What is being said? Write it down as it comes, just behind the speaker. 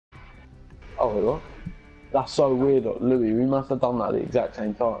Oh, wait, what? That's so weird, Louis. We must have done that at the exact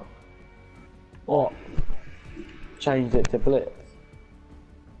same time. What? Changed it to Blitz.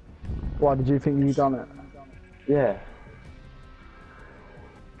 Why did you think you done it? Yeah.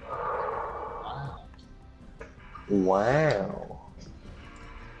 Wow.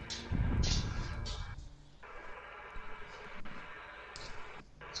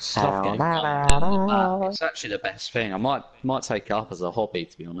 Just love getting pumped in the back. It's actually the best thing. I might take it up as a hobby,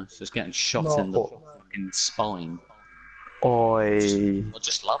 to be honest. Just getting shot in the fucking spine. Oi. I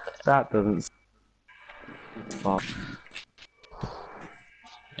just love it. That doesn't. Fuck.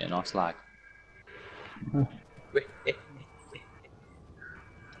 Yeah, nice lag. I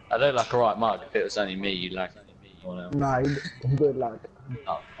look like a right mug. If it was only me, you'd lag. Nah, good luck.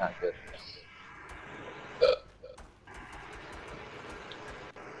 Oh, that's good.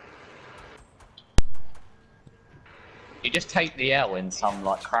 You just take the L in some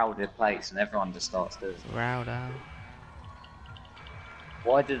like crowded place and everyone just starts doing it. Router.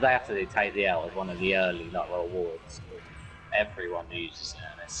 Why did they have to take the L as one of the early like rewards? Everyone uses it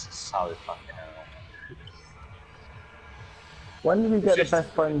and it's so fucking annoying. When did you get the best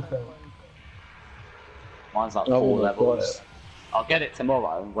friend thing? Mine's like 4 levels. I'll get it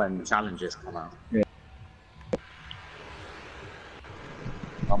tomorrow when the challenges come out. Yeah.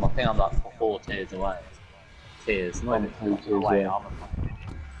 I think I'm like 4 tiers away. Tiers, not even 2 tiers away. Yeah.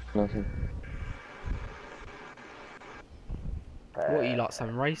 Nothing. What are you, like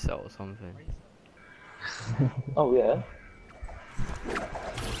some racer or something? Oh yeah.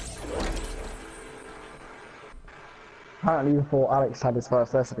 Apparently you thought Alex had his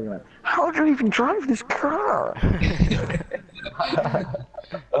first lesson and he went, how do you even drive this car?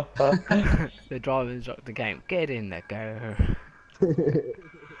 The driver instructor the game. Get in there, go.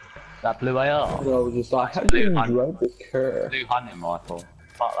 That blue AR. I was just like, how do you drive this car? Blue hunting rifle.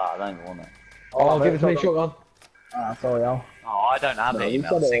 Fuck that, I don't even want it. Oh, give it to me, shotgun. Ah, sorry, Al. Oh, I don't have it. You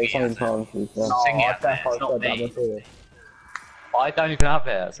said it at the same time. Singing it, it's not me. I don't even have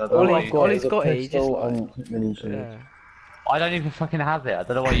it, so I don't know why you... Ollie's got it, he just yeah. I don't even fucking have it, I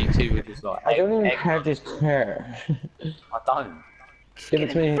don't know why you two were just like... I don't even have this car. I don't. Give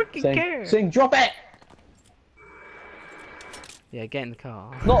it to me, Sing, drop it! Yeah, get in the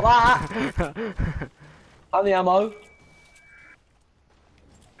car. Not that! And the ammo.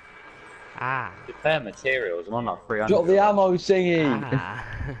 Ah. Repair materials, I'm on like 300. Drop the ammo, Singy! Ah.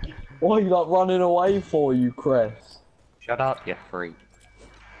 What are you like running away for, you Cress? Shut up, you freak.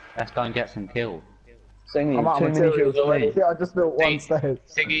 Let's go and get some kills. Singy, I'm out too of many materials kills already. already. Yeah, I just built one stairs.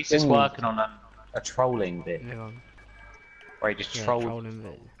 Siggy's just working on a trolling bit. Where he just trolls.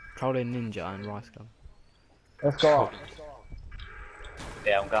 Trolling ninja and rice gun. Let's go up.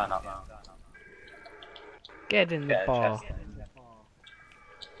 Yeah, I'm going up now. Get in the bar.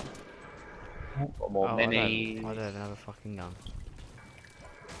 Got more minis. I don't have a fucking gun.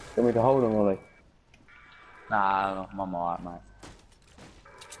 Get me to hold on, Ollie. Nah, I'm alright, mate.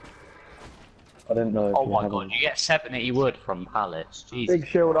 I didn't know. Oh my god, you get 70 wood from pallets. Jesus. Big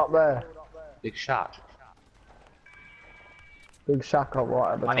shield up there. Big shack. Big shack up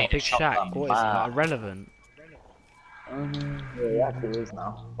right at the I need top. a Big shack. shotgun. What is it? Like irrelevant. Yeah, he actually is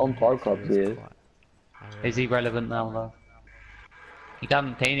now. On Pro Clubs he is. Is he relevant now though?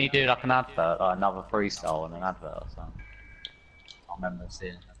 Can he do like an advert, like another freestyle and an advert or something? I remember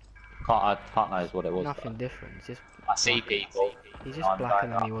seeing it. I can't know what it was. Nothing different. It's just I see people. he's just blacker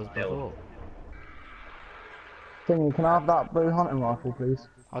than he was before. Thingy, can I have that blue hunting rifle, please?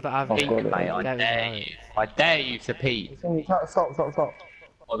 I don't have Peek, it. mate, I dare you. I dare you to peek. Thingy, stop.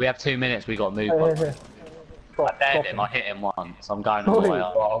 Well, we have 2 minutes, we got to move Here, on. here. I Stop, dared stop him, I hit him once, I'm going all the way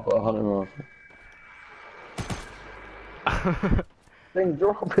up. Oh, I've got a hunting rifle. Thingy,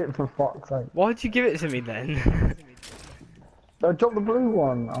 drop it for fuck's sake. Why'd you give it to me then? No, drop the blue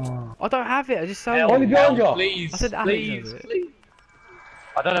one. Oh. I don't have it. I just sold Help, it. behind you. please, I said Alex please, has it. please.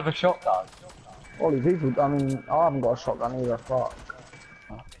 I don't have a shotgun. Ollie, people, I mean, I haven't got a shotgun either, fuck.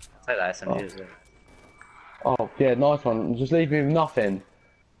 Take that SMG as well. Oh, yeah, nice one. Just leave me with nothing.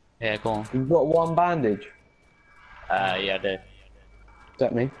 Yeah, go on. You've got one bandage. Yeah, I do. Is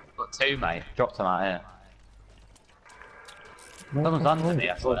that me? Got 2, mate. Dropped them out here. Someone's under me,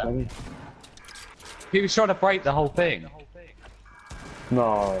 I swear. He was trying to break the whole thing.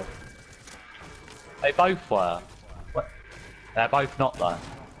 No. They both were. They're both not though.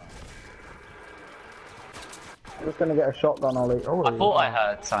 I'm just gonna get a shotgun, Ollie. Oh, I thought I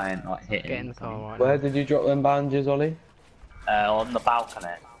heard something like hitting. Get in the car right Where did you drop them bandages, Ollie? On the balcony.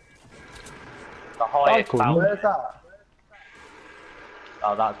 The highest Balcony? balcony. where's that?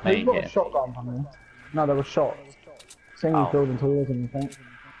 Oh, that's me Who's got here. a shotgun from me? No, there was shots. Singing Oh. building towards him, I think.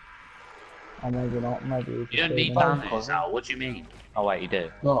 Or maybe not, maybe we You could don't do need them. bandages, Al. What do you mean? Oh wait, you do.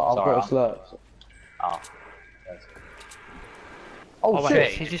 No, I've Sorry, got a slurp. Oh. Oh, Oh wait,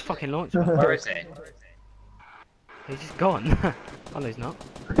 shit! he just fucking launched one. Where is he? He's just gone. Oh no, he's not.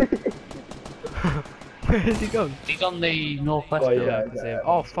 Where is he gone? He's on the northwest. Oh, hill. yeah. I can see him.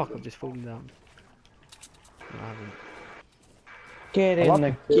 Oh fuck, I've just fallen down. No, I haven't. Get I in love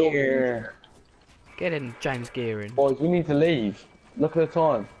the the film. gear. Get in, James Gearing. Boys, we need to leave. Look at the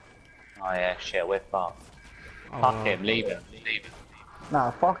time. Oh yeah, shit, we're fucked. Oh, Fuck him, leave him, leave him.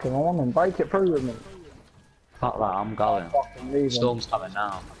 Nah, fuck him, I want him. Break it through with me. Fuck that, I'm going. Fucking leave him. Storm's coming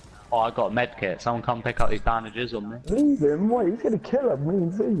now. Oh, I got a med kit. Someone come pick up these bandages on me. Leave him, wait, he's gonna kill him, me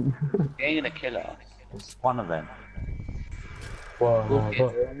and Z. He ain't gonna kill us. It's one of them. Whoa.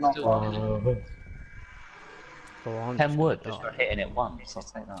 Still one of them. Oh, I'm 10 just wood gonna just for die. hitting it once. I'll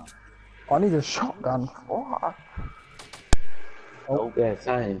take that. I need a shotgun. What? Oh, yeah,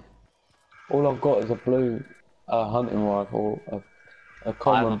 same. All I've got is a blue hunting rifle, a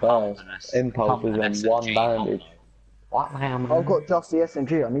common burst, impulses, and one bandage. What, man? I've got just the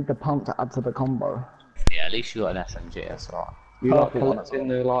SMG, I need the pump to add to the combo. Yeah, at least you got an SMG, that's alright. You like Purple. collecting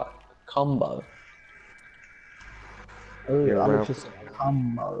the like combo? Ooh, Yeah, I well. need just a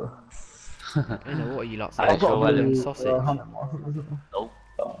combo. You know, what are you lot I've saying? got a Well, blue, sausage. hunting rifle. Nope.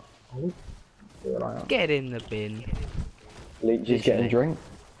 Yeah, I am. Get in the bin. Leech is getting drink.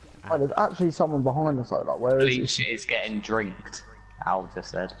 Oh, there's actually someone behind us, though, like, where is he? Bleach is getting drinked. Al just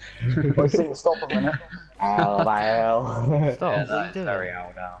said. I see, stop a minute. Oh, well. Stop, Yeah, what that are is you very doing?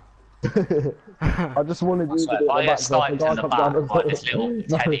 Al now. I just wanted you to swear, do if I it get at the back. sniped in the back by this little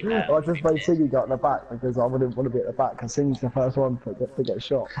teddy bear, I just made Siggy go at the back because I wouldn't want to be at the back because Siggy's the first one to get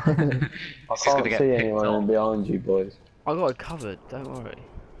shot. I He's just can't gonna get see picked anyone off. behind you, boys. I got it covered, don't worry.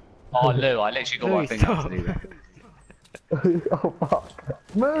 Oh, Lou, I literally got Louis, one thing stop. to do that. Oh fuck.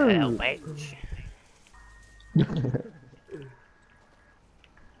 Hell, Move! bitch.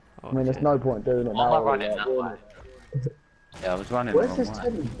 I mean, there's no point doing it Why am I now. running like, that really. way? Yeah, I was running Where's the this wrong way.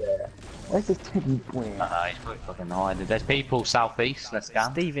 teddy bear? Where's this teddy bear? He's probably fucking hiding. There's people southeast, let's go.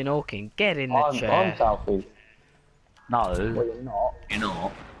 Stephen Hawking, get in the I'm chair. southeast. No, Well, you're not. you're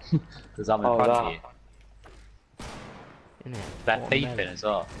not. Because I'm in Oh, front that. of you. Innit? They're What a thieving melon. as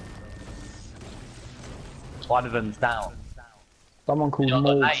well. One of them's down. Someone called You got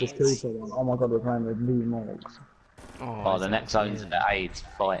Morgs just AIDS. killed someone. Oh my god, we're playing with Lee Morgs. Oh, the he's next actually zone's in the it. AIDS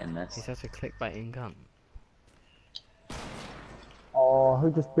fighting He's this. such a clickbaiting gun. Oh,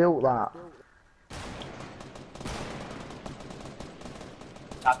 who just built that?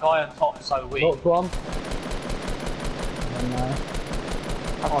 That guy on top's so weak. Knocked one. I don't know.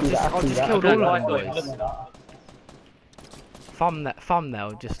 I just That killed guy all of them, thought he boys. looked up.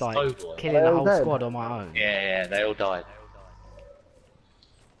 Thumbnail, just like Snowball. killing They the all whole dead? squad on my own. Yeah, they all died.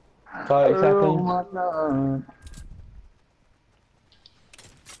 30 Oh seconds. my god.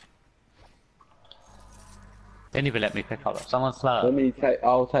 Didn't even let me pick up. Someone slurp. Let me take.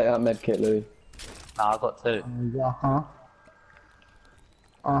 I'll take that med kit, Louis. No, I got two. Uh-huh.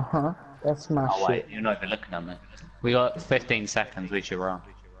 Uh-huh. That's my Oh wait, shit. you're not even looking at me. We got 15 seconds. We should run.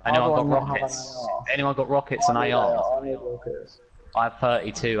 How do Anyone got I not have an rockets? AR? Anyone got rockets and AR? I need rockets. I have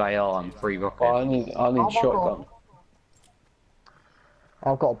 32 AR and 3 rockets. Oh, I need my shotgun.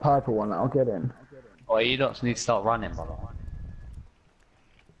 I've got a purple one, I'll get in. Oh, you lot need to start running, brother.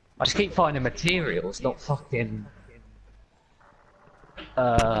 I just keep finding materials, not fucking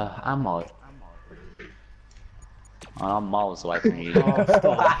ammo. I'm miles away from you. Oh,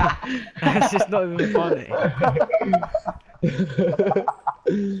 stop. That's just not even funny.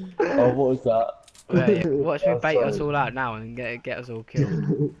 Oh, what was that? Wait, watch me Oh, bait us sorry. all out now and get us all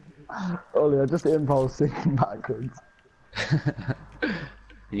killed. Ollie, I just impulse thinking backwards.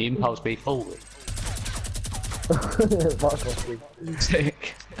 The impulse be forward. Fuck off, dude.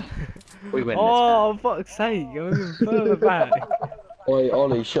 Sick. We win Oh, fuck's sake, I'm even further back. Oi,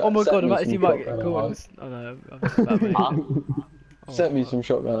 Ollie, shut Oh my set god, me I'm some actually might get shotgun caught. ammo. Oh no, I'm just about to. this. Huh? Set me some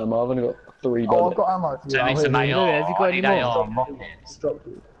shotgun ammo. I've only got 3 Oh, I've bullets. got ammo for you. Send me I'll some hit you. AR. Have you got I any need more? AR and rockets.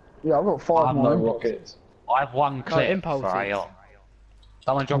 Yeah, I've got I 5 have more no impulses. rockets. I have one clip impulses. for AR.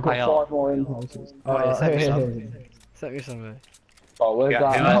 Someone I've drop got AR. 5 more impulses. Oh yeah, send me hey, some. hey, hey. Send me some. Oh, where's Yeah,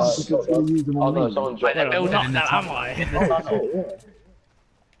 that? who else? You've got to use them Oh on no, me. someone Wait, dropped they're it. building Not in the that, am tunnel. I? In the tunnel. Yeah.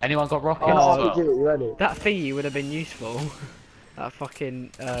 Anyone got rockets Oh, as I'll well? give it, you ready? That thingy would have been useful. That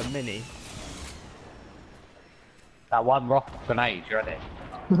fucking mini. That one rock grenade, you ready?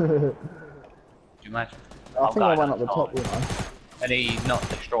 Do you imagine? I I'm think I going went up the top, outside. you know. And he's not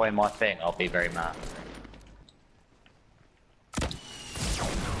destroying my thing, I'll be very mad.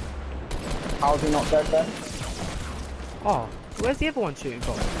 How's he not dead then? Oh, where's the other one shooting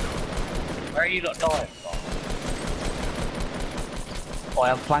from? Where are you not dying from? Oh,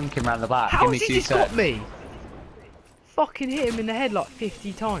 I'm flanking round the back. How Give me has he 2 just seconds. got me? Fucking hit him in the head like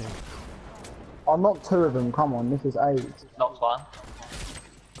 50 times. I knocked 2 of them, come on, this is 8. Knocked one.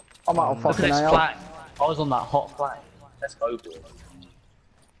 I'm out of Look fucking at this AL. flank. I was on that hot flank. Let's go, boys.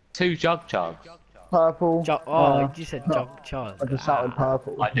 2 jug chugs. Purple. You said jog child. I just shouted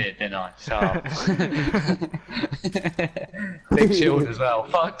purple. I did, didn't I? Shut up. Big shield as well.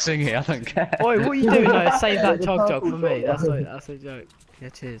 Fuck Zingy, I don't care. Oi, what are you doing? No, save that The chug jug purple for me. shot. That's a joke. Yeah,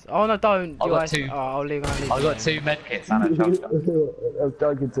 cheers. Oh no, don't. I You got guys. 2. Oh, I'll leave. I got 2 medkits and a chug jug. I'm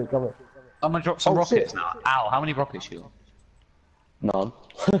joking too, come on. I'm gonna drop some Oh, rockets shit. now. Ow, how many rockets you got? None.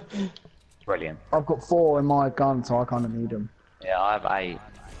 Brilliant. I've got 4 in my gun, so I kind of need them. Yeah, I have 8.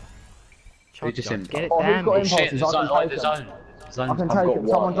 Chug just jug. in- Get it Oh, who's damn got it. impulse? Shit, the I can zone. take The them. zone. I Zone. can I've take got it.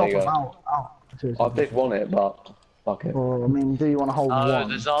 Someone one, drop there you them go. out. Cheers. I did want it, but fuck it. Oh, I mean, do you want to hold Oh, one?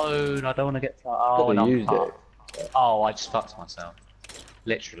 the zone. I don't want to get to. Oh, Could've no. used it. Oh, I just fucked myself.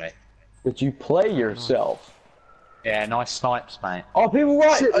 Literally. Did you play yourself? Yeah, nice snipes, mate. Oh, people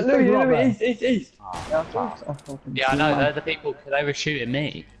right! Shit, there's Louis, people up there. east. Yeah, I know. They're the people. They were shooting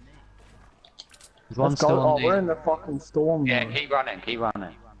me. There's one Let's go. still Oh, on we're me. in the fucking storm Yeah, now. keep running. Keep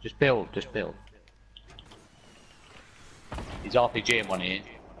running. Just build. Just build. He's RPGing one of you.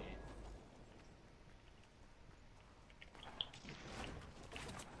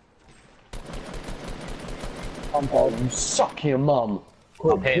 Oh, you suck your mum.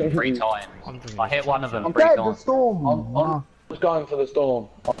 I've hit him 3 times. I hit one of them I'm 3 dead, the times. storm. I'm just going for the storm.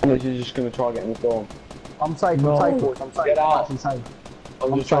 I'm literally just gonna try getting the storm. I'm safe, No. I'm safe, boys. I'm safe. Get I'm out. actually safe.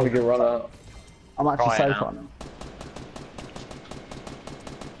 I'm I'm just trying to safe. get run out. I'm actually Try it safe now. right now.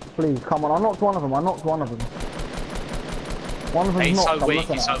 Please, come on. I knocked one of them. One of them's He's knocked. so I'm weak.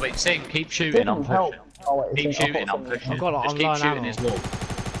 looking He's at so him. weak. Sing, keep shooting. I'm Help. pushing. Oh, wait, Keep I've got shooting. I'm something. pushing. I've got Just I'm keep going shooting ammo. his wall.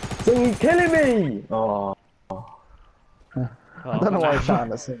 Sing, he's killing me! Oh. I don't know why he's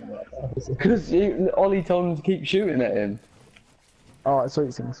shouting at Sing. Because Ollie told him to keep shooting at him. Alright,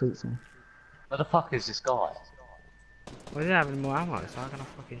 sweet Sing, sweet Sing. Where the fuck is this guy? We didn't have any more ammo, so how can I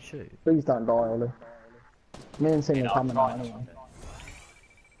fucking shoot? Please don't die, Ollie. Me and Sing You are know, coming I'm now trying. anyway.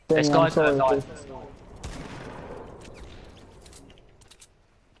 This Sing, I'm guy's gonna sorry. die.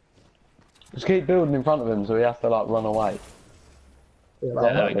 Just keep building in front of him so he has to like run away. Yeah, Yeah,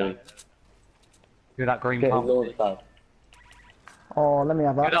 like there we that. go. Do that green Get his pump. launch pad. Oh, let me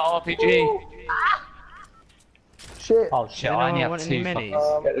have Do that. that RPG. Shit. Oh shit, Anyone I only have want any 2 minis?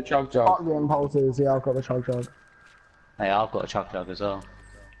 fucking... Get the chug Fuck jug. the impulses. Yeah, I've got the chug jug. Hey, I've got a chug jug as well.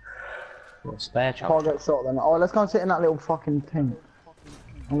 Got a spare If I chug. get shot then. Oh, let's go and sit in that little fucking tent.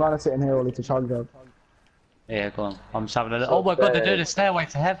 I'm going to sit in here, Ollie, to chug jug. Yeah, go on. I'm just having a look. Oh my god, they're doing a stairway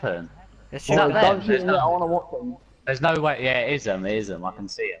to heaven. Let's Is shoot that them. them? Don't shoot them yet, I want to watch them. There's no way. Yeah, it is them. It is them. I can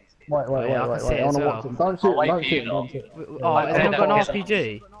see it. Wait, Oh, yeah, I can see it I want as to well. watch them. Don't I'll shoot wait them, for don't you shoot them, lot. don't shoot them. Oh, Wait, has anyone got an wait,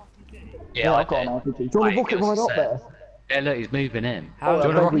 RPG? Yeah, I I've got an do. RPG. Do you want Wait, to rocket give us ride a up sec. there? Yeah, look, he's moving in. How Do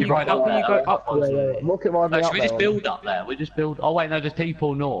you want to rocket ride how up can you there? go upwards? Yeah, Louis? rocket ride me No, up should we there. just build up there? We just build. Oh wait, no, there's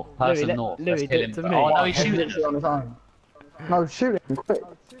people north. Person Louis, north. Louis, Let's kill do him. it to me. Oh no, he's shooting Literally us. on his own. No, shoot him, quick.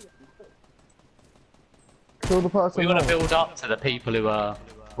 Kill the person. We want to north. build up to the people who are.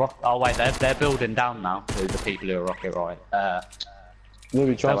 Oh wait, they're building down now. To the people who are rocket ride.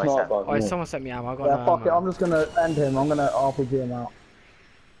 Louis, try So I said- sniper. Oh, someone sent me ammo. I got Yeah, no fuck it, ammo. I'm just gonna end him. I'm gonna RPG him out.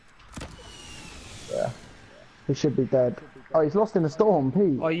 Yeah. He should be dead. Oh, he's lost in the storm,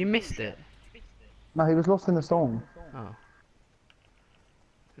 Pete. Oh, you missed it. No, he was lost in the storm. Oh.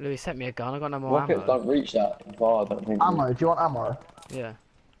 Louis sent me a gun. I got no more Rockets ammo. don't reach that far, I don't think. Ammo, do you want ammo? Yeah.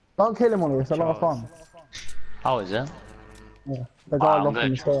 Don't kill him, Ollie, it's the last Charles. one. Oh, is it? Yeah. The guy I'm lost gonna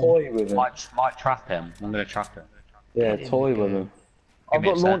in the storm. Toy with him. Might trap him. I'm gonna trap him. Yeah, Get in toy the with game. him. I've me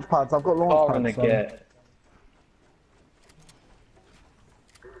a got sec. launch pads, I've got launch Far pads. in the so- get.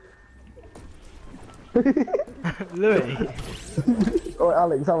 Louis. Alright,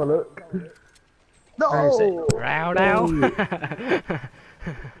 Alex, have a look. Where is No! Row now.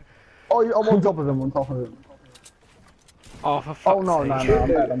 Oh, I'm on top of him, on top of him. Oh, for fuck's Oh, no, no, sake. no, I'm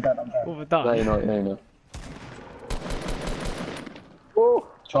dead, I'm dead, I'm dead. What have we No, you're done? not, you're not. Oh,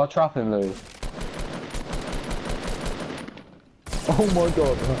 Try trapping Louis. oh my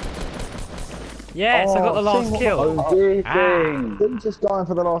god. Yes, I got the Oh, last sing what kill. the- Oh, dear Ah. thing. Didn't just going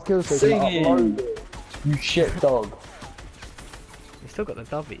for the last kill so you can Singing. upload it. You shit dog. You still got the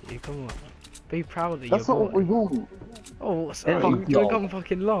W. Come on. Be proud of That's your not what we boy. want. Oh, sorry. Yeah, you Don't dog. come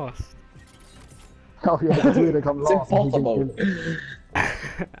fucking last. Oh yeah, because we're gonna come It's last. and he didn't impossible. kill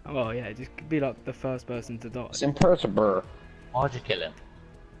it. Well, yeah, just be like the first person to die. It's impossible. Why'd you kill him?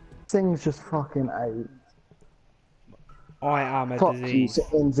 Sing's just fucking 8. I am a Fuck you, disease.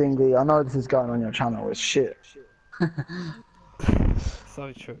 inzinghy. I know this is going on your channel. It's shit.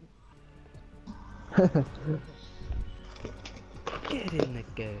 So true. Get in the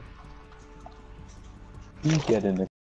go. You get in the